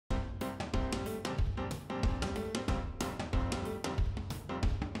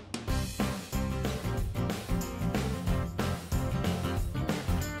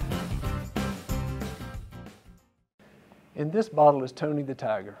And this bottle is Tony the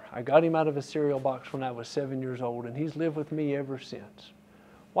Tiger. I got him out of a cereal box when I was 7 years old, and he's lived with me ever since.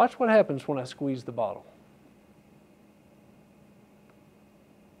 Watch what happens when I squeeze the bottle.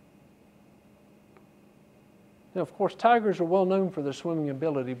 Now, of course, tigers are well known for their swimming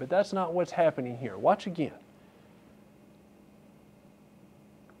ability, but that's not what's happening here. Watch again.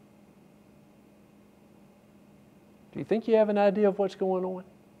 Do you think you have an idea of what's going on?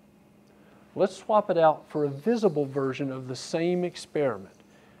 Let's swap it out for a visible version of the same experiment.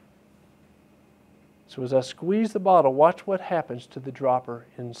 So as I squeeze the bottle, watch what happens to the dropper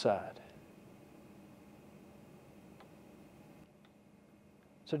inside.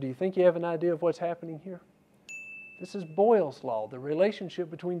 So do you think you have an idea of what's happening here? This is Boyle's law, the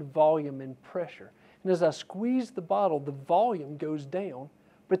relationship between volume and pressure. And as I squeeze the bottle, the volume goes down,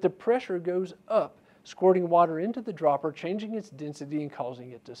 but the pressure goes up, squirting water into the dropper, changing its density and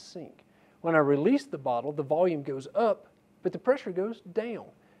causing it to sink. When I release the bottle, the volume goes up, but the pressure goes down,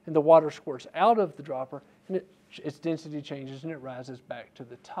 and the water squirts out of the dropper, and its density changes and it rises back to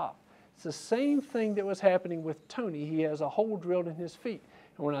the top. It's the same thing that was happening with Tony. He has a hole drilled in his feet,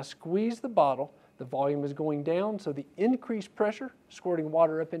 and when I squeeze the bottle, the volume is going down, so the increased pressure, squirting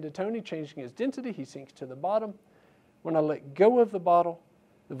water up into Tony, changing his density, he sinks to the bottom. When I let go of the bottle,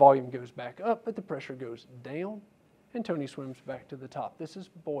 the volume goes back up, but the pressure goes down, and Tony swims back to the top. This is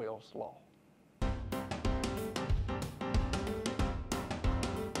Boyle's law.